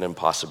seemed like an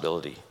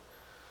impossibility,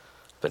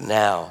 but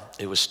now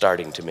it was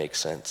starting to make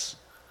sense.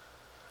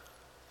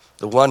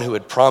 The one who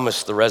had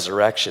promised the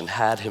resurrection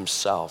had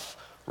himself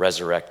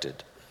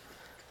resurrected.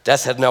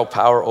 Death had no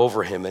power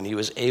over him, and he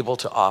was able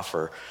to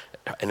offer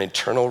an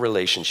eternal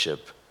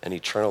relationship, an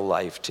eternal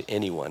life to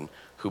anyone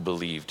who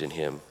believed in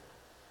him.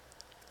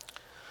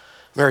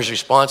 Mary's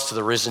response to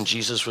the risen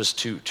Jesus was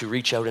to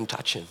reach out and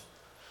touch him.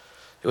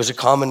 It was a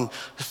common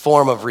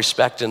form of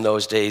respect in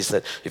those days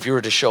that if you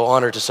were to show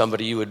honor to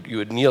somebody, you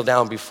would kneel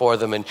down before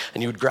them and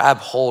you would grab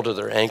hold of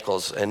their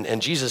ankles.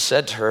 And Jesus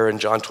said to her in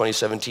John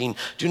 20:17,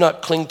 "Do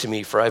not cling to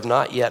me, for I have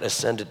not yet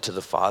ascended to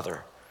the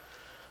Father.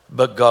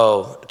 But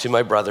go to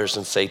my brothers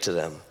and say to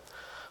them,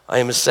 I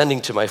am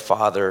ascending to my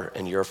Father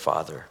and your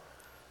Father,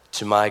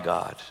 to my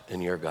God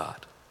and your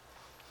God."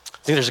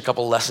 I think there's a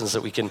couple lessons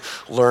that we can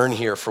learn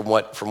here from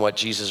what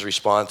Jesus'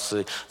 response.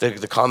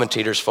 The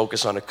commentators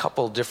focus on a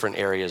couple different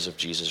areas of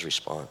Jesus'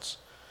 response.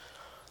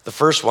 The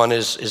first one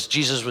is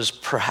Jesus was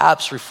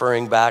perhaps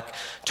referring back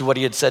to what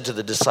he had said to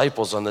the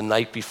disciples on the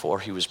night before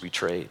he was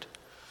betrayed.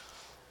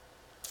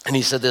 And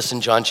he said this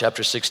in John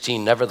chapter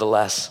 16,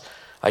 "Nevertheless,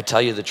 I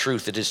tell you the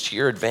truth, it is to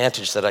your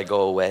advantage that I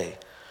go away.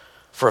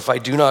 For if I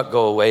do not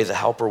go away, the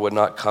Helper would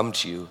not come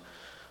to you.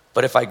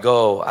 But if I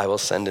go, I will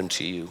send him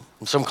to you."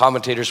 And some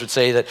commentators would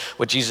say that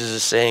what Jesus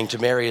is saying to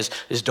Mary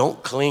is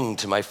don't cling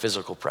to my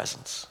physical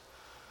presence.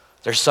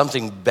 There's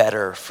something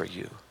better for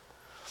you.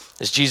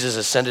 As Jesus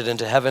ascended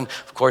into heaven,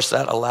 of course,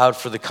 that allowed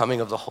for the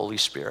coming of the Holy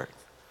Spirit.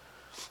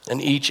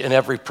 And each and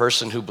every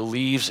person who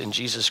believes in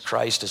Jesus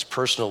Christ as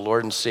personal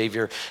Lord and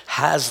Savior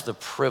has the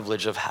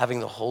privilege of having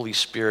the Holy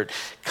Spirit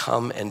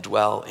come and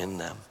dwell in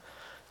them,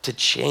 to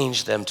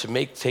change them,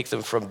 to take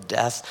them from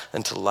death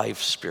into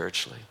life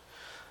spiritually,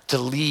 to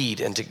lead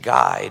and to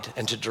guide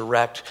and to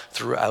direct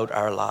throughout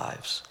our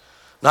lives.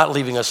 Not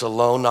leaving us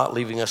alone, not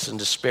leaving us in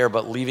despair,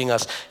 but leaving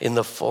us in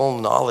the full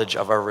knowledge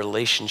of our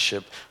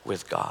relationship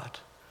with God.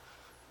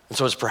 And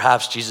so it's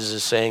perhaps Jesus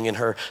is saying in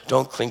her,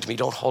 don't cling to me,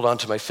 don't hold on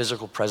to my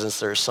physical presence.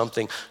 There is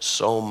something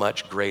so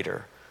much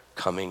greater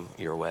coming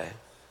your way.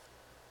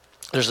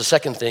 There's a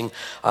second thing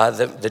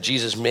that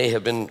Jesus may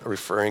have been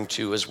referring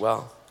to as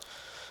well.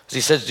 As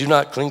he says, do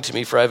not cling to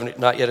me, for I have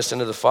not yet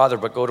ascended to the Father,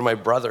 but go to my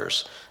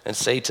brothers and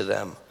say to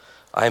them,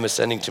 I am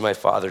ascending to my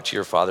Father, to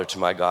your Father, to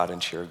my God,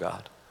 and to your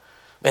God.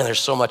 Man,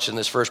 there's so much in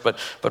this verse, but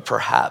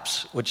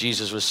perhaps what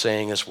Jesus was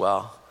saying as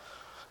well,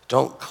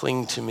 don't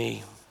cling to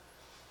me.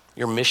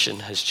 Your mission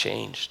has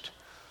changed.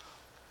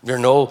 You're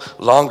no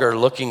longer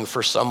looking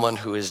for someone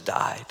who has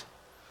died.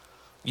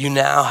 You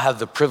now have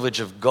the privilege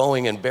of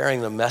going and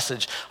bearing the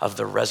message of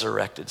the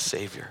resurrected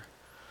Savior.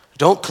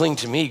 Don't cling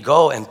to me.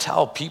 Go and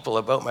tell people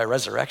about my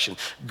resurrection.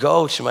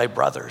 Go to my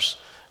brothers.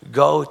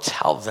 Go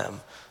tell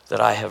them that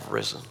I have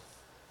risen.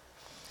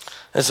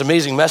 And it's an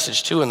amazing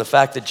message too, in the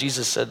fact that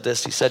Jesus said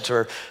this. He said to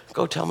her,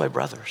 go tell my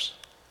brothers.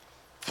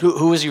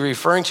 Who was he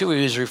referring to?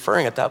 He was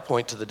referring at that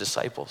point to the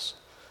disciples.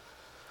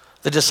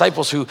 The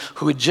disciples who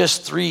had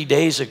just 3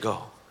 days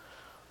ago,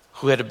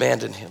 who had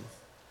abandoned him.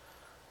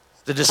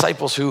 The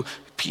disciples who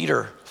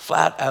Peter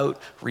flat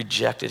out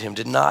rejected him,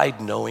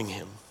 denied knowing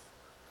him.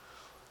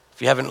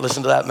 If you haven't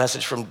listened to that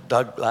message from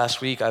Doug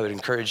last week, I would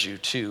encourage you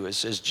to,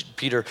 as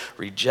Peter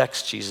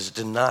rejects Jesus,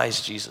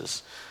 denies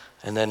Jesus,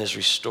 and then is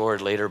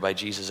restored later by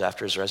Jesus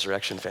after his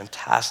resurrection.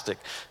 Fantastic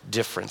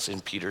difference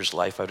in Peter's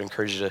life. I would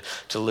encourage you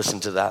to listen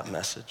to that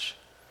message.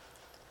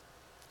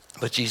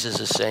 But Jesus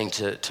is saying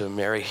to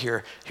Mary,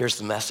 here's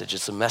the message.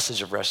 It's the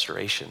message of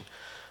restoration.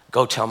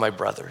 Go tell my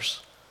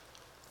brothers.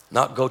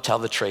 Not go tell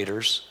the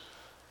traitors.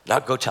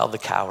 Not go tell the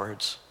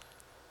cowards.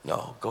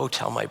 No, go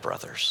tell my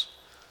brothers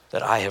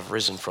that I have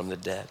risen from the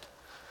dead.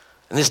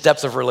 And this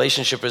depth of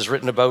relationship is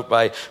written about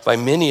by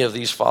many of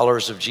these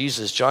followers of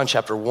Jesus. John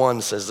chapter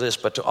 1 says this,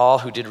 but to all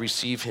who did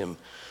receive him,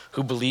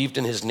 who believed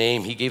in his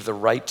name, he gave the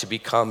right to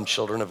become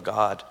children of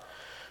God,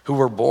 who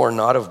were born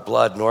not of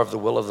blood, nor of the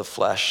will of the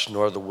flesh,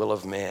 nor the will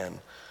of man,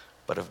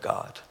 but of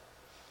God.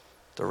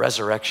 The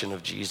resurrection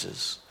of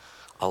Jesus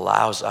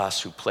allows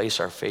us who place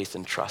our faith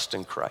and trust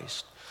in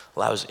Christ,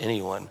 allows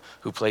anyone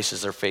who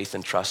places their faith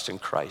and trust in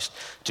Christ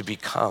to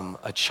become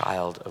a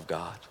child of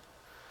God,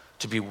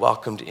 to be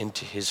welcomed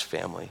into his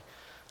family,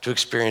 to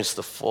experience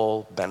the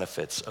full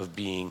benefits of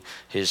being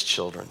his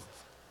children.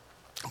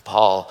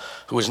 Paul,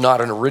 who was not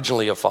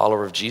originally a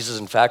follower of Jesus,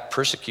 in fact,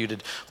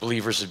 persecuted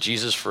believers of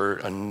Jesus for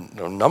a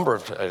number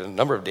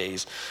of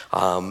days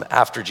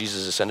after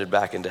Jesus ascended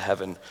back into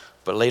heaven,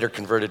 but later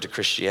converted to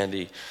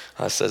Christianity,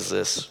 says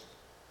this,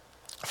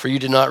 for you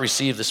did not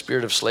receive the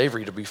spirit of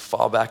slavery to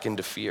fall back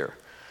into fear,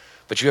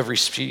 but you have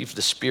received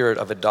the spirit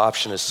of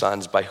adoption as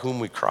sons, by whom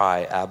we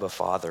cry, Abba,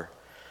 Father.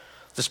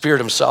 The Spirit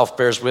himself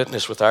bears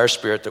witness with our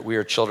spirit that we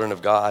are children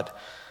of God,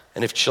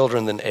 and if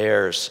children, then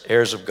heirs,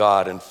 heirs of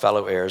God and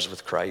fellow heirs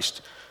with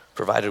Christ,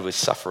 provided we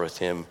suffer with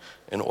him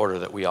in order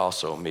that we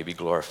also may be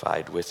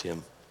glorified with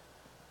him.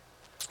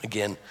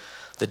 Again,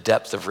 the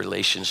depth of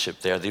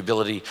relationship there, the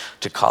ability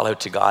to call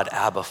out to God,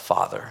 Abba,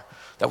 Father.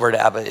 That word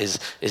Abba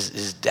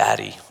is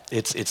daddy.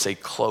 It's a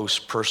close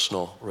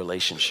personal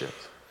relationship.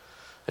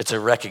 It's a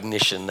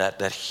recognition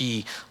that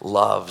he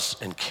loves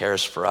and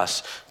cares for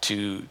us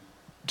to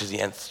the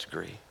nth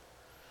degree,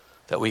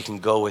 that we can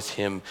go with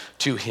him,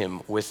 to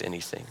him with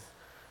anything.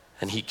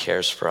 And he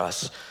cares for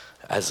us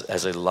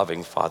as a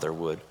loving father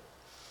would.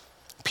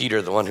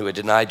 Peter, the one who had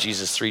denied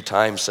Jesus 3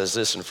 times, says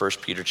this in 1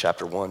 Peter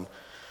chapter 1.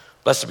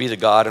 Blessed be the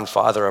God and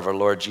Father of our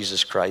Lord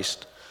Jesus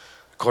Christ.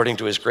 According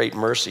to his great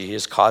mercy, he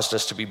has caused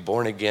us to be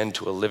born again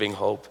to a living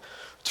hope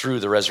through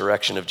the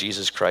resurrection of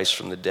Jesus Christ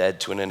from the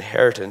dead, to an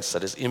inheritance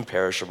that is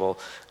imperishable,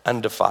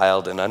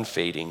 undefiled, and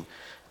unfading,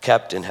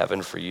 kept in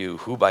heaven for you,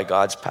 who by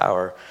God's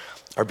power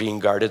are being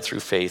guarded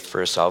through faith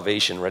for a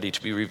salvation ready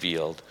to be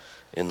revealed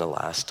in the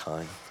last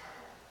time.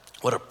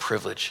 What a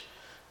privilege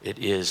it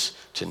is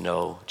to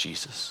know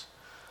Jesus,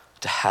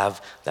 to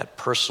have that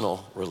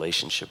personal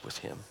relationship with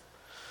him,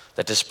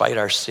 that despite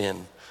our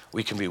sin,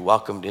 we can be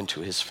welcomed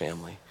into his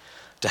family,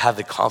 to have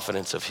the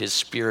confidence of his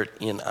Spirit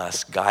in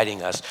us,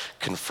 guiding us,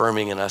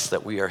 confirming in us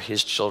that we are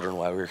his children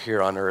while we're here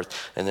on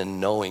earth, and then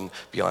knowing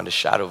beyond a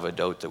shadow of a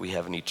doubt that we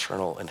have an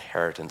eternal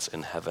inheritance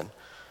in heaven.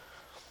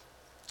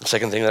 The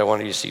second thing that I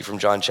wanted you to see from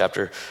John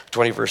chapter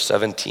 20, verse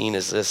 17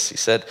 is this. He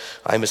said,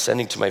 I am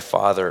ascending to my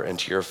Father and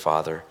to your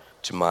Father,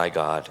 to my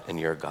God and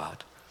your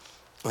God.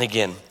 And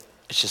again,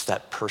 it's just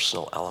that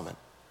personal element.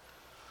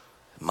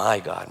 My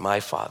God, my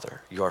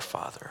Father, your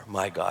Father,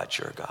 my God,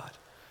 your God.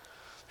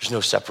 There's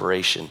no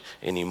separation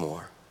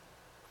anymore.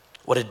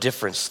 What a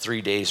difference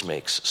 3 days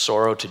makes.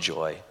 Sorrow to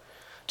joy,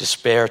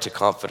 despair to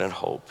confident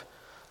hope,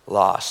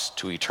 loss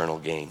to eternal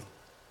gain.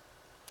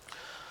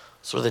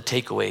 So what are the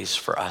takeaways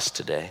for us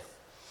today?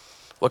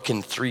 What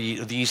can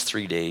these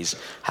 3 days,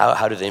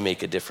 how do they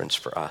make a difference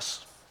for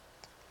us?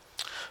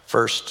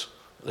 First,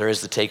 there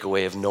is the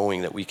takeaway of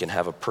knowing that we can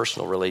have a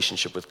personal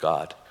relationship with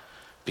God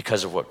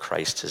because of what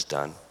Christ has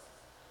done.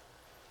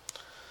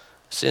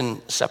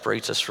 Sin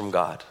separates us from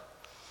God.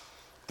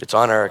 It's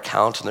on our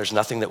account, and there's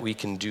nothing that we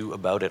can do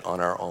about it on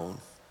our own.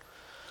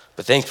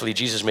 But thankfully,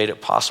 Jesus made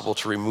it possible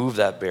to remove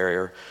that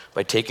barrier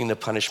by taking the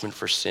punishment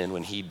for sin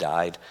when he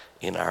died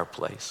in our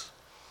place.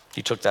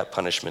 He took that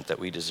punishment that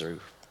we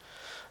deserve.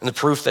 And the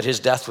proof that his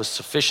death was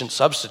sufficient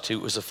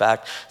substitute was the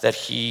fact that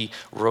he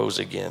rose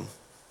again.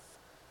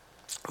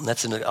 And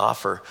that's an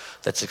offer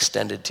that's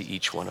extended to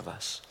each one of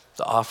us.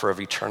 The offer of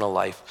eternal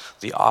life,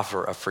 the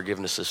offer of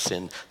forgiveness of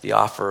sin, the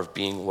offer of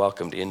being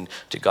welcomed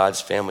into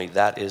God's family,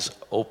 that is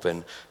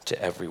open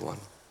to everyone.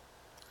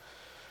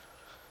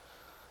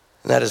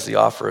 And that is the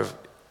offer of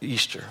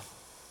Easter.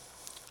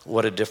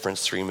 What a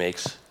difference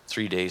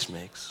 3 days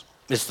makes.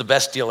 It's the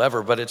best deal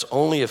ever, but it's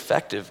only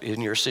effective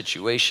in your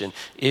situation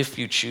if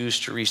you choose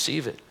to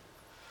receive it.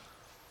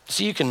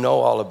 See, you can know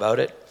all about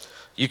it.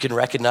 You can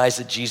recognize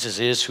that Jesus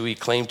is who he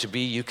claimed to be.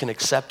 You can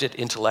accept it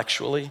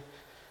intellectually,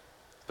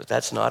 but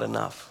that's not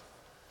enough.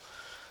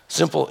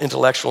 Simple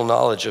intellectual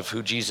knowledge of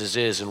who Jesus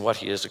is and what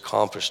he has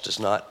accomplished does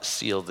not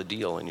seal the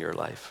deal in your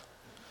life.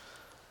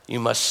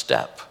 You must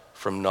step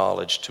from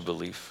knowledge to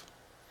belief.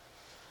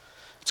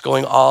 It's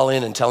going all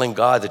in and telling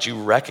God that you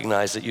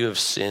recognize that you have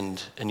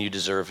sinned and you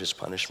deserve his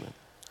punishment.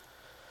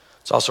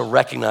 It's also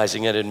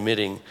recognizing and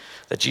admitting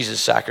that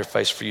Jesus'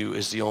 sacrifice for you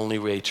is the only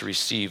way to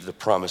receive the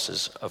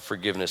promises of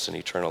forgiveness and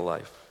eternal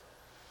life.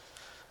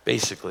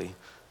 Basically,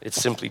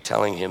 it's simply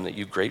telling him that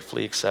you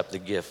gratefully accept the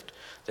gift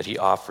that he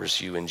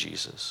offers you in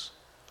Jesus.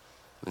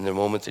 In the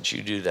moment that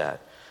you do that,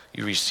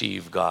 you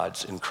receive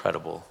God's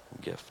incredible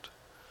gift.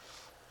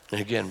 And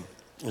again,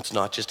 it's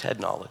not just head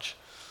knowledge.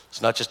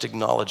 It's not just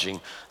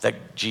acknowledging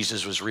that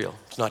Jesus was real.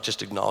 It's not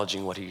just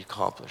acknowledging what he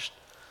accomplished,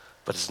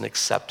 but it's an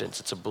acceptance.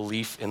 It's a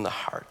belief in the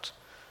heart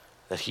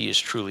that he is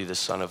truly the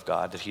Son of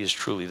God, that he is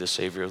truly the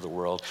Savior of the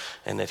world,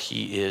 and that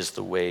he is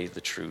the way,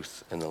 the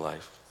truth, and the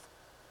life.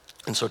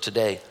 And so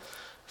today,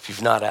 if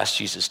you've not asked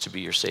Jesus to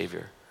be your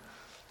Savior,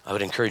 I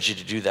would encourage you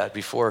to do that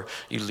before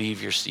you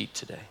leave your seat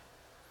today.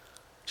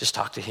 Just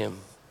talk to him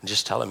and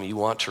just tell him you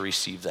want to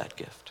receive that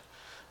gift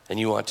and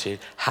you want to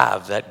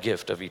have that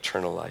gift of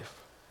eternal life.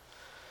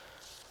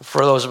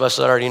 For those of us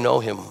that already know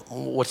him,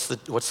 what's the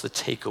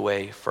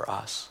takeaway for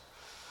us?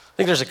 I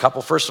think there's a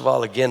couple. First of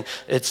all, again,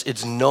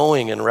 it's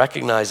knowing and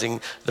recognizing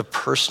the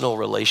personal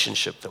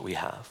relationship that we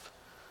have.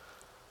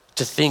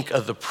 To think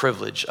of the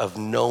privilege of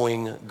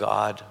knowing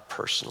God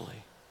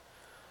personally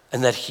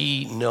and that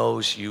he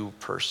knows you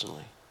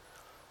personally.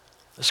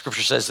 The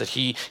scripture says that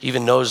he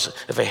even knows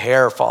if a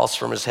hair falls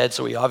from his head,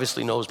 so he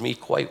obviously knows me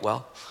quite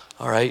well,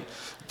 all right?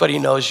 But he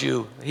knows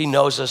you. He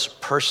knows us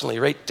personally,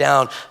 right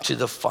down to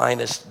the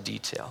finest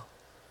detail.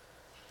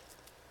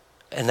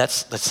 And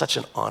that's such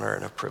an honor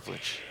and a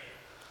privilege.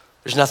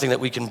 There's nothing that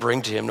we can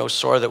bring to him, no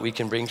sorrow that we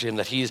can bring to him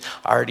that he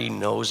already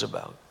knows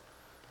about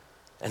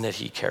and that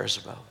he cares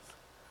about.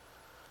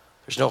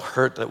 There's no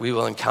hurt that we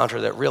will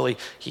encounter that really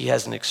he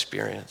hasn't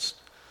experienced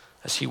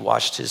as he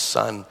watched his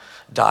son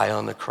die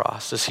on the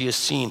cross, as he has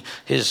seen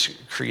his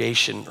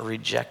creation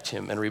reject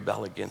him and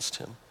rebel against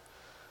him.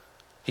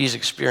 He's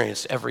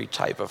experienced every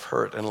type of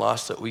hurt and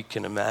loss that we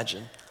can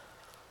imagine.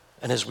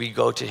 And as we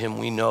go to him,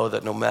 we know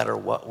that no matter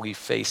what we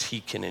face, he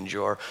can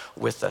endure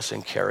with us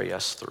and carry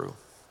us through.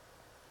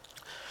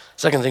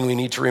 Second thing we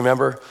need to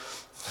remember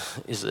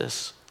is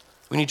this.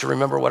 We need to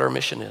remember what our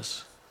mission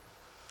is.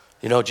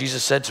 You know,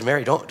 Jesus said to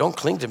Mary, don't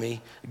cling to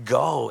me,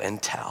 go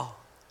and tell.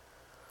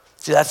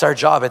 See, that's our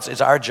job.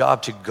 It's our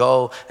job to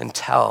go and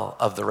tell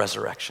of the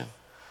resurrection.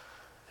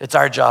 It's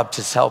our job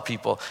to tell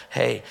people,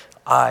 hey,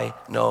 I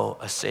know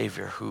a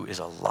Savior who is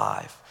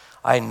alive.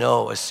 I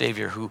know a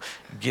Savior who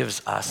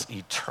gives us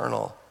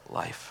eternal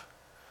life.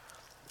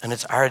 And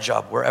it's our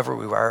job, wherever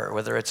we are,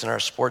 whether it's in our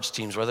sports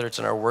teams, whether it's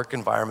in our work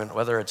environment,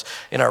 whether it's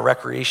in our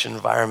recreation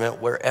environment,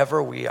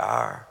 wherever we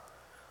are,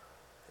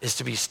 is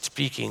to be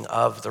speaking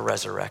of the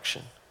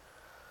resurrection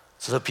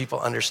so that people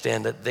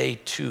understand that they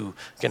too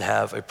can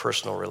have a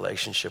personal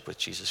relationship with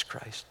Jesus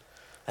Christ.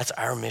 That's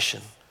our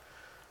mission.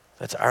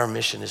 That's our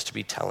mission, is to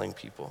be telling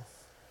people.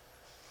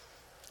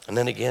 And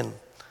then again,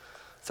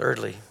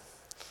 thirdly,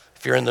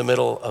 if you're in the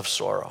middle of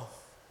sorrow,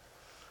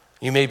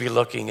 you may be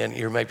looking and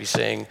you might be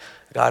saying,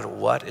 God,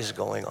 what is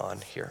going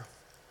on here?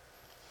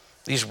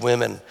 These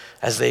women,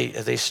 as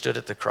they stood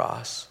at the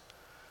cross,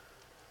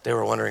 they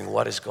were wondering,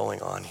 what is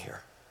going on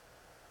here?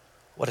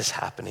 What is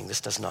happening?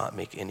 This does not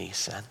make any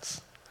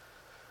sense.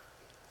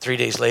 3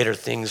 days later,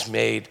 things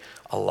made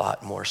a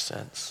lot more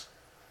sense.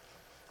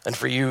 And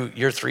for you,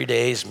 your 3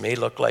 days may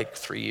look like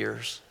 3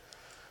 years.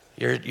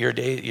 Your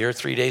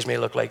 3 days may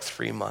look like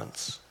 3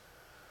 months.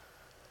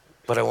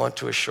 But I want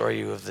to assure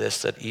you of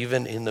this, that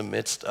even in the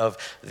midst of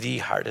the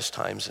hardest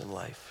times in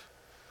life,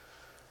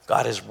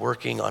 God is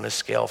working on a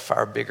scale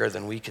far bigger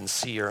than we can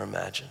see or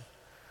imagine.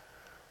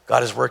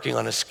 God is working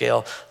on a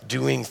scale,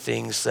 doing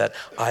things that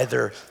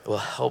either will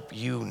help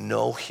you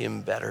know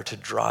him better, to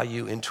draw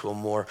you into a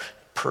more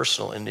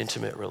personal and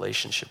intimate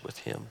relationship with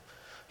him.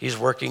 He's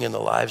working in the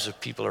lives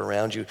of people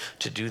around you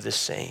to do the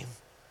same.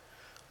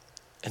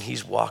 And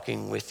he's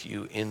walking with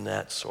you in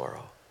that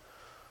sorrow,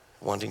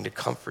 wanting to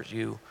comfort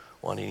you,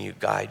 wanting to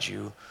guide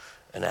you,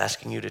 and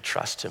asking you to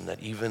trust him that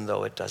even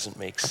though it doesn't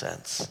make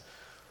sense,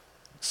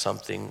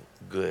 something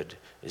good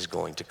is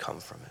going to come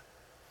from it.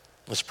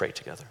 Let's pray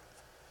together.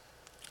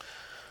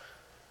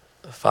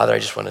 Father, I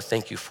just want to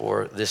thank you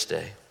for this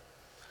day.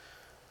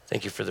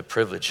 Thank you for the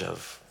privilege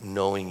of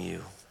knowing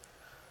you.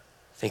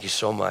 Thank you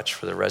so much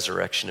for the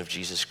resurrection of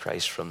Jesus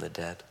Christ from the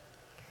dead.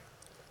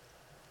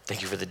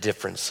 Thank you for the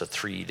difference that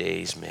 3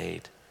 days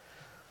made.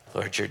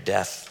 Lord, your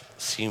death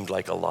seemed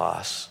like a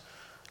loss.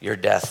 Your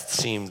death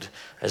seemed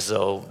as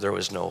though there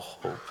was no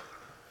hope.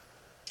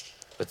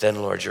 But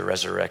then, Lord, your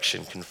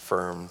resurrection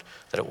confirmed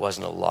that it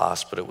wasn't a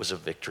loss, but it was a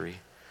victory.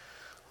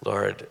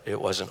 Lord,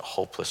 it wasn't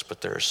hopeless,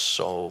 but there is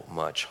so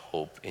much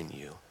hope in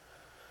you.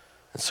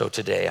 And so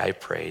today I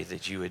pray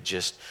that you would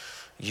just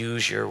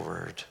use your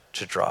word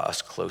to draw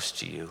us close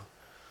to you.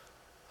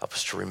 Help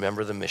us to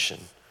remember the mission,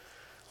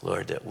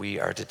 Lord, that we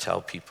are to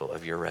tell people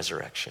of your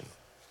resurrection.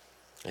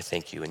 I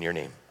thank you in your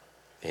name.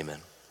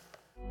 Amen.